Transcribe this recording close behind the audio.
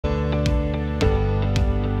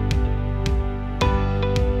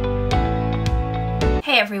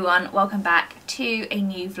Hey everyone, welcome back to a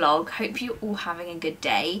new vlog. Hope you're all having a good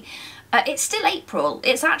day. It's still April.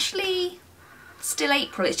 It's actually still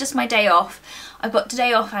April. It's just my day off. I've got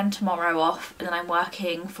today off and tomorrow off, and then I'm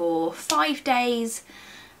working for 5 days,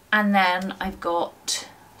 and then I've got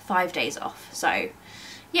 5 days off. So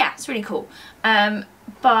yeah, it's really cool.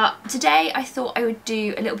 But today I thought I would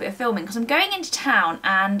do a little bit of filming because I'm going into town,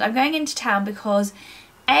 and I'm going into town because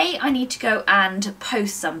I need to go and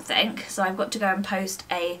post something. So I've got to go and post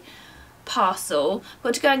a parcel. I've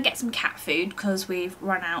got to go and get some cat food because we've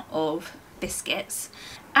run out of biscuits.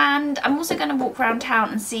 And I'm also going to walk around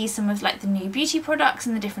town and see some of like the new beauty products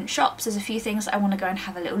in the different shops. There's a few things that I want to go and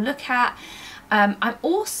have a little look at. I'm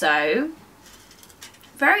also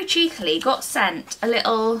very cheekily got sent a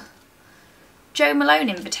little Jo Malone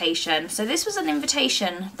invitation. So this was an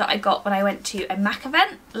invitation that I got when I went to a MAC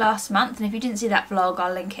event last month, and if you didn't see that vlog,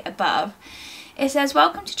 I'll link it above. It says,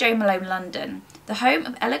 "Welcome to Jo Malone London, the home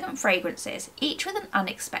of elegant fragrances, each with an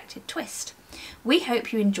unexpected twist. We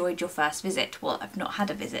hope you enjoyed your first visit." Well, I've not had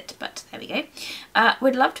a visit, but there we go.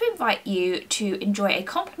 "We'd love to invite you to enjoy a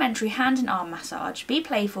complimentary hand and arm massage. Be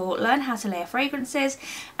playful, learn how to layer fragrances,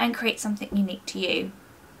 and create something unique to you.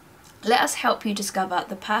 Let us help you discover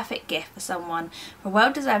the perfect gift for someone for a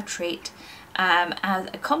well-deserved treat as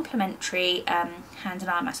a complimentary hand and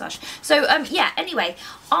arm massage." So yeah, anyway,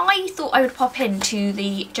 I thought I would pop into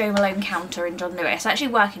the Jo Malone counter in John Lewis. I actually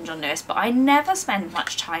work in John Lewis, but I never spend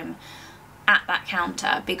much time at that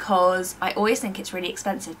counter because I always think it's really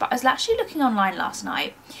expensive. But I was actually looking online last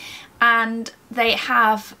night, and they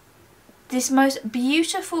have this most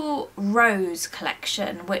beautiful rose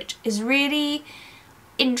collection, which is really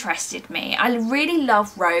interested me. I really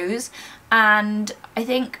love rose, and I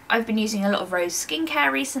think I've been using a lot of rose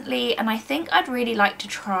skincare recently, and I think I'd really like to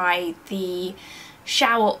try the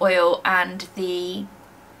shower oil, and they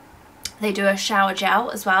do a shower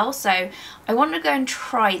gel as well. So I want to go and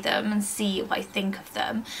try them and see what I think of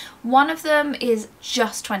them. One of them is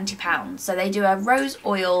just £20, so they do a rose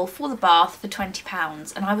oil for the bath for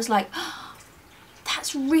 £20, and I was like, oh,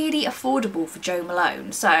 that's really affordable for Jo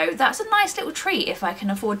Malone. So that's a nice little treat if I can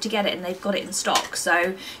afford to get it and they've got it in stock.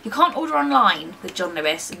 So you can't order online with John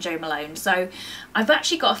Lewis and Jo Malone. So I've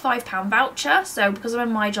actually got a £5 voucher. So because I'm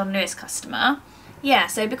a My John Lewis customer, yeah,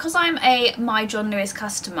 so because I'm a My John Lewis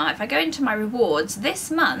customer, if I go into my rewards this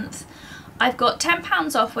month, I've got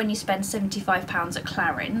 £10 off when you spend £75 at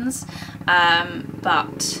Clarins,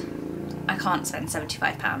 but I can't spend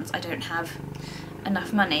 £75. I don't have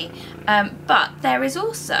enough money. But there is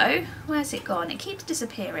also, where's it gone? It keeps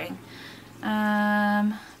disappearing.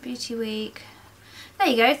 Beauty Week. There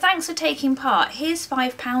you go. Thanks for taking part. Here's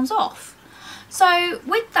 £5 off. So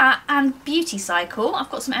with that and Beauty Cycle,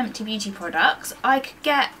 I've got some empty beauty products, I could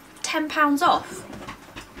get £10 off.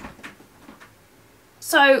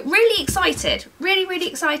 So really excited. Really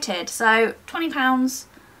excited. So £20,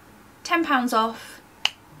 £10 off.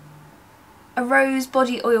 A rose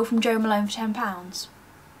body oil from Jo Malone for £10.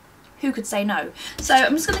 Who could say no? So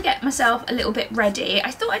I'm just going to get myself a little bit ready.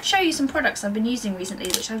 I thought I'd show you some products I've been using recently,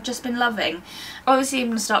 which I've just been loving. Obviously I'm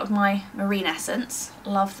going to start with my Marine Essence.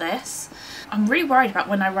 Love this. I'm really worried about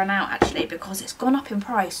when I run out actually, because it's gone up in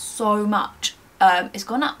price so much. It's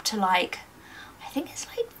gone up to like, I think it's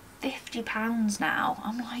like £50 now.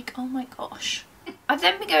 I'm like, oh my gosh. I've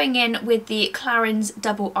then been going in with the Clarins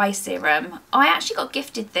Double Eye Serum. I actually got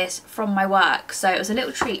gifted this from my work, so it was a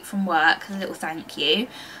little treat from work, a little thank you.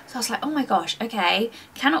 So I was like, oh my gosh, okay,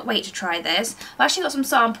 cannot wait to try this. I've actually got some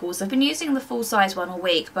samples. I've been using the full size one all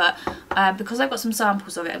week, but because I've got some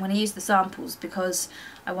samples of it, I'm going to use the samples because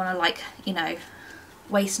I want to, like, you know,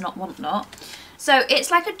 waste not, want not. So it's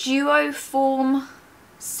like a duo form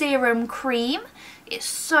serum cream. It's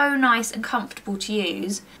so nice and comfortable to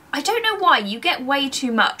use. I don't know why, you get way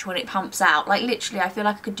too much when it pumps out. Like literally, I feel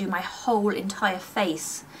like I could do my whole entire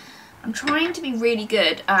face. I'm trying to be really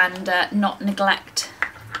good and not neglect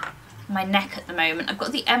my neck at the moment. I've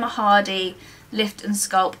got the Emma Hardy Lift and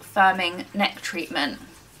Sculpt Firming Neck Treatment.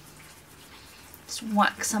 Just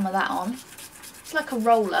whack some of that on. It's like a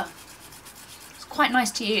roller. It's quite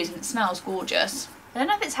nice to use and it smells gorgeous. I don't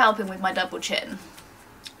know if it's helping with my double chin.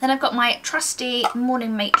 Then I've got my trusty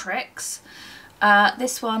Morning Matrix.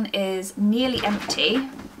 This one is nearly empty.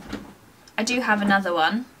 I do have another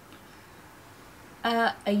one.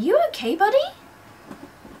 Are you okay, buddy?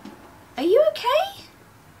 Are you okay?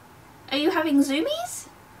 Are you having zoomies?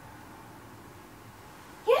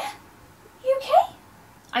 Yeah? You okay?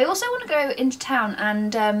 I also want to go into town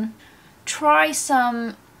and try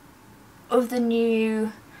some of the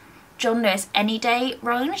new John Lewis Anyday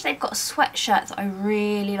range. They've got a sweatshirt that I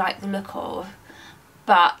really like the look of,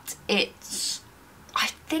 but it's, I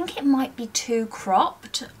think it might be too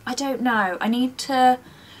cropped. I don't know. I need to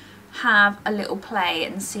have a little play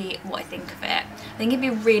and see what I think of it. I think it'd be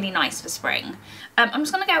really nice for spring. I'm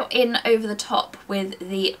just going to go in over the top with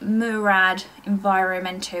the Murad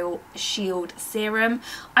Environmental Shield Serum.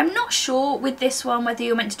 I'm not sure with this one whether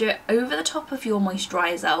you're meant to do it over the top of your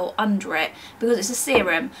moisturiser or under it, because it's a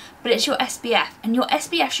serum, but it's your SPF, and your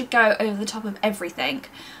SPF should go over the top of everything.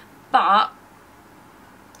 But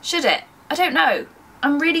should it? I don't know.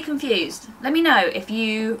 I'm really confused. Let me know if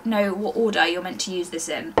you know what order you're meant to use this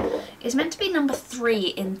in. It's meant to be number 3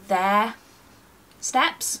 in their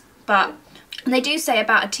steps, but they do say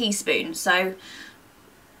about a teaspoon, so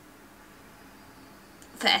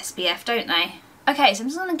for SPF, don't they? Okay, so I'm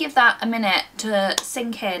just going to give that a minute to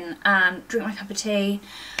sink in and drink my cup of tea,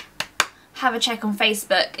 have a check on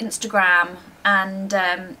Facebook, Instagram, and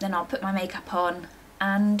then I'll put my makeup on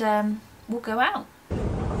and we'll go out.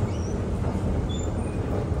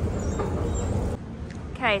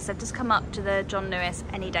 Okay, so I've just come up to the John Lewis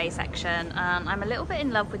Anyday section and I'm a little bit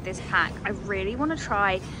in love with this pack. I really want to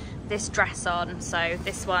try this dress on, so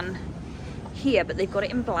this one here, but they've got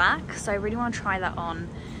it in black, so I really want to try that on.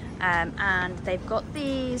 And they've got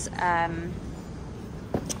these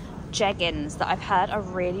jeggings that I've heard are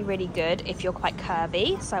really, really good if you're quite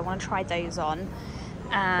curvy, so I want to try those on.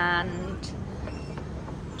 And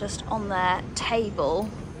just on their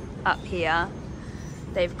table up here,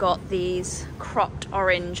 they've got these cropped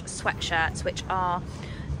orange sweatshirts, which are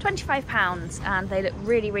 £25, and they look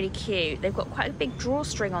really, really cute. They've got quite a big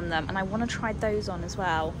drawstring on them, and I want to try those on as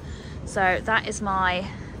well. So that is my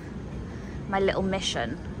little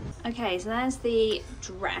mission. Okay, so there's the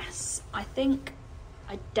dress. I think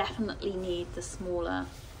I definitely need the smaller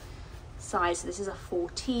size. So this is a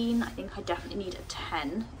 14. I think I definitely need a 10.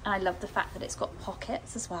 And I love the fact that it's got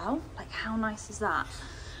pockets as well. Like, how nice is that?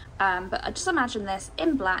 But I just imagine this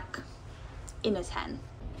in black in a 10.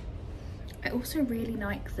 I also really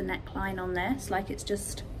like the neckline on this. Like, it's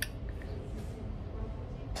just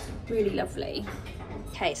really lovely.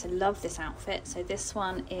 Okay, so love this outfit. So this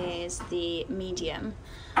one is the medium,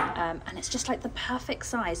 and it's just like the perfect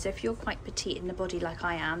size. So if you're quite petite in the body like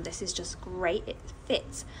I am, this is just great. It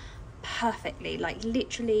fits perfectly. Like,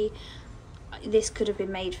 literally, this could have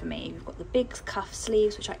been made for me. You've got the big cuff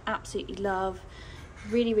sleeves, which I absolutely love.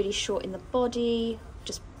 Really, really short in the body,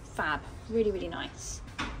 just fab. Really, really nice.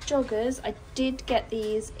 Joggers, I did get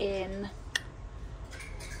these in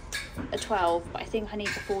a 12, but I think I need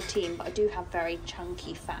the 14, but I do have very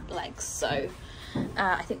chunky fat legs, so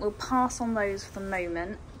I think we'll pass on those for the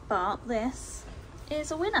moment, but this is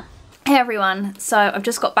a winner. Hey everyone, so I've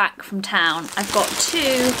just got back from town. I've got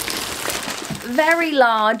 2 very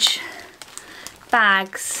large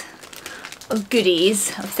bags of goodies,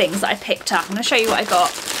 of things that I picked up. I'm going to show you what I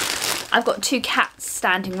got. I've got 2 cats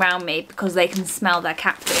standing around me because they can smell their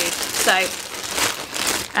cat food. So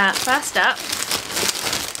first up,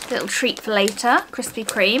 little treat for later, Krispy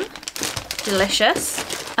Kreme, delicious.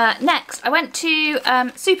 Next, I went to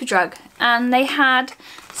Superdrug and they had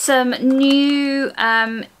some new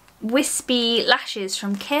wispy lashes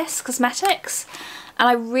from Kiss Cosmetics, and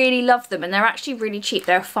I really love them, and they're actually really cheap.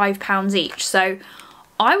 They're £5 each, so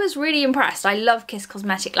I was really impressed. I love Kiss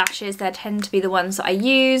Cosmetic lashes. They tend to be the ones that I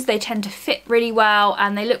use. They tend to fit really well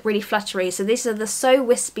and they look really fluttery. So these are the So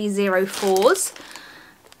Wispy 04s.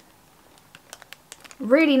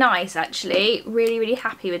 Really nice, actually. Really, really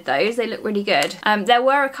happy with those. They look really good. There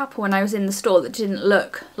were a couple when I was in the store that didn't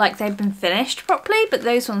look like they'd been finished properly, but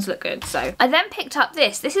those ones look good. So I then picked up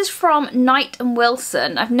this. This is from Knight &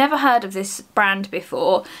 Wilson. I've never heard of this brand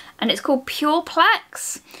before, and it's called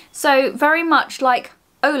Pureplex. So very much like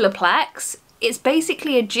Olaplex, it's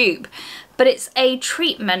basically a dupe, but it's a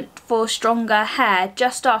treatment for stronger hair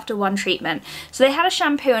just after one treatment. So they had a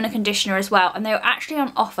shampoo and a conditioner as well, and they were actually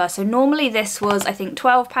on offer. So normally this was, I think,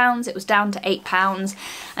 £12, it was down to £8,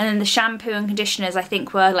 and then the shampoo and conditioners I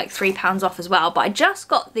think were like £3 off as well. But I just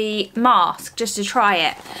got the mask just to try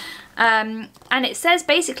it, and it says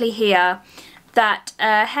basically here that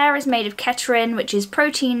hair is made of keterin, which is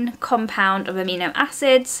protein compound of amino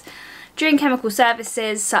acids. During chemical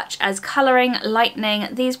services such as colouring, lightening,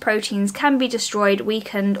 these proteins can be destroyed,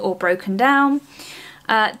 weakened or broken down.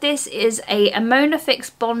 This is a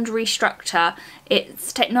monofix bond restructure.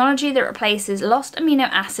 It's technology that replaces lost amino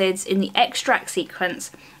acids in the extract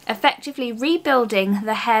sequence, effectively rebuilding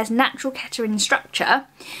the hair's natural keterin structure.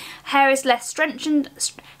 Hair is less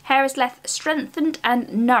strengthened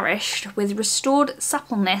and nourished with restored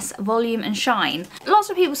suppleness, volume and shine. Lots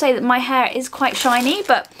of people say that my hair is quite shiny,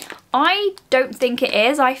 but I don't think it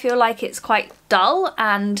is. I feel like it's quite dull,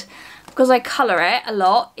 and because I colour it a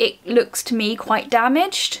lot, it looks to me quite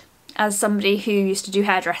damaged as somebody who used to do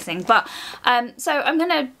hairdressing. But so I'm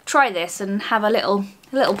gonna try this and have a little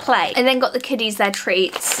play. And then got the kiddies their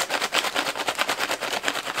treats.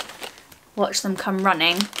 Watch them come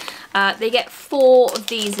running. They get 4 of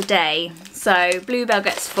these a day. So Bluebell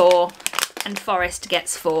gets 4 and Forrest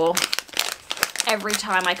gets 4 every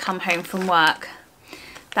time I come home from work.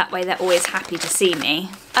 That way they're always happy to see me.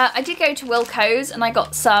 I did go to Wilco's and I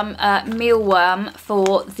got some mealworm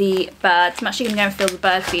for the birds. I'm actually going to go and fill the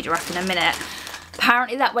bird feeder up in a minute.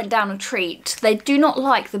 Apparently that went down a treat. They do not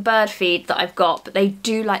like the bird feed that I've got, but they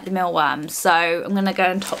do like the mealworms. So I'm going to go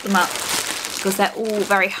and top them up because they're all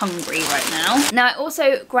very hungry right now. Now I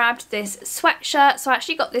also grabbed this sweatshirt. So I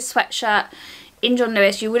actually got this sweatshirt in John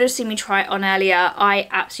Lewis. You would have seen me try it on earlier. I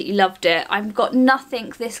absolutely loved it. I've got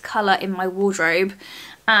nothing this colour in my wardrobe.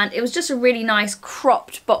 And it was just a really nice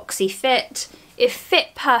cropped boxy fit. It fit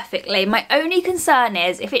perfectly. My only concern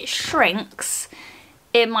is if it shrinks,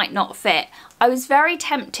 it might not fit. I was very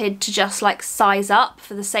tempted to just like size up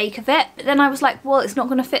for the sake of it. But then I was like, well, it's not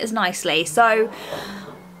going to fit as nicely. So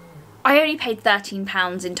I only paid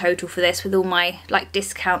 £13 in total for this with all my like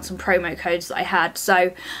discounts and promo codes that I had.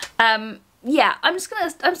 So yeah, I'm just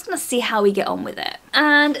gonna see how we get on with it.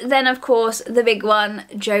 And then of course the big one,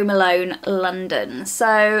 Jo Malone London.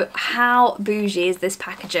 So how bougie is this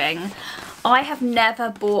packaging? I have never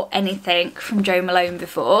bought anything from Jo Malone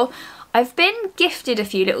before. I've been gifted a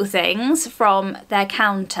few little things from their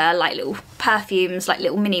counter, like little perfumes, like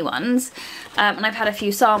little mini ones, and I've had a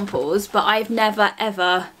few samples, but I've never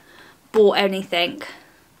ever bought anything,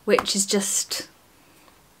 which is just,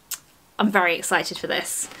 I'm very excited for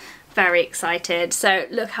this. Very excited. So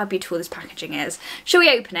look how beautiful this packaging is. Shall we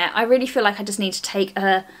open it? I really feel like I just need to take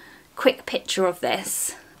a quick picture of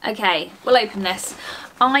this. Okay, we'll open this.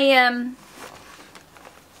 I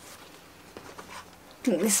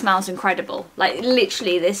think this smells incredible. Like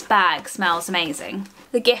literally this bag smells amazing.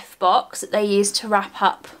 The gift box that they used to wrap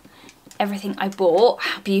up everything I bought,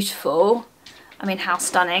 how beautiful. I mean, how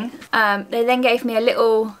stunning. They then gave me a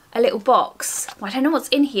little box. Well, I don't know what's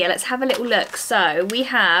in here. Let's have a little look. So we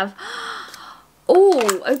have,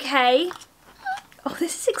 oh, okay. Oh,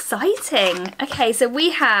 this is exciting. Okay, so we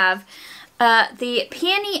have the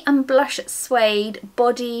Peony and Blush Suede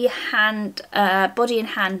Body and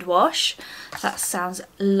Hand Wash. That sounds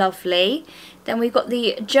lovely. Then we've got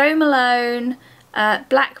the Jo Malone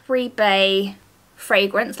Blackberry Bay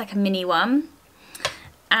fragrance, like a mini one.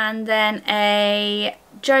 And then a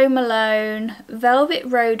Jo Malone Velvet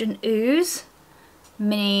Road and Ooze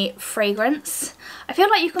mini fragrance. I feel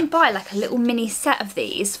like you can buy like a little mini set of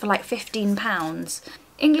these for like £15.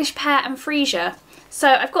 English Pear and Freesia. So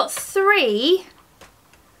I've got 3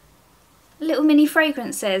 little mini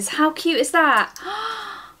fragrances. How cute is that?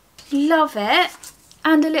 Love it.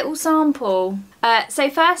 And a little sample. So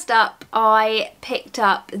first up, I picked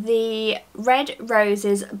up the Red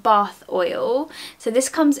Roses Bath Oil. So this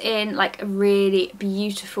comes in like a really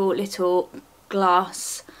beautiful little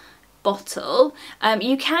glass bottle.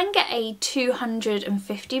 You can get a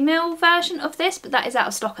 250ml version of this, but that is out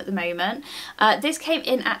of stock at the moment. This came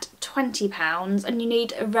in at £20 and you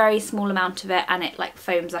need a very small amount of it, and it like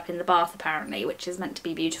foams up in the bath apparently, which is meant to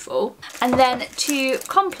be beautiful. And then to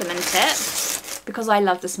complement it, because I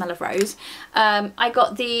love the smell of rose, I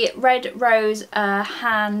got the Red Rose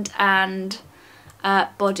hand and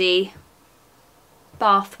body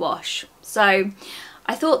bath wash. So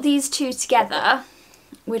I thought these two together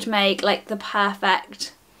would make like the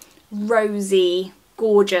perfect rosy,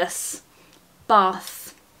 gorgeous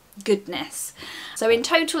bath goodness. So in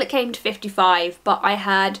total it came to 55, but I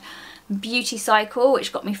had Beauty Cycle,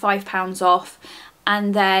 which got me £5 off,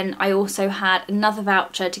 and then I also had another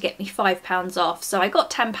voucher to get me £5 off, so I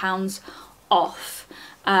got £10 off.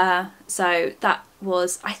 So that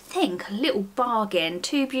was, I think, a little bargain.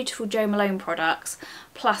 2 beautiful Jo Malone products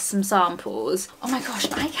plus some samples. Oh my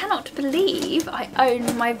gosh, I cannot believe I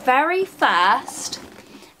own my very first,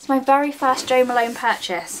 it's my very first Jo Malone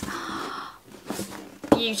purchase.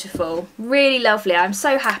 Beautiful, really lovely. I'm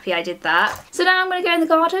so happy I did that. So now I'm going to go in the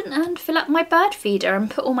garden and fill up my bird feeder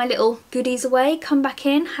and put all my little goodies away, come back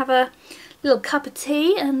in, have a little cup of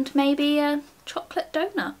tea and maybe a chocolate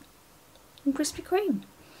donut and Krispy Kreme.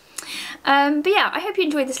 But yeah, I hope you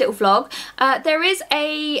enjoyed this little vlog. There is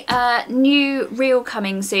a new reel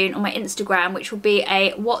coming soon on my Instagram, which will be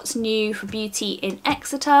a what's new for beauty in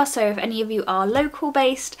Exeter. So if any of you are local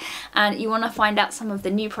based and you want to find out some of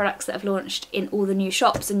the new products that have launched in all the new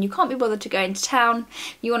shops and you can't be bothered to go into town,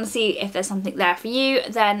 you want to see if there's something there for you,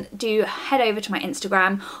 then do head over to my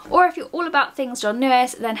Instagram. Or if you're all about things John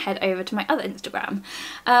Lewis, then head over to my other Instagram.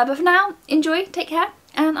 But for now, enjoy, take care,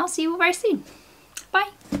 and I'll see you all very soon. Bye.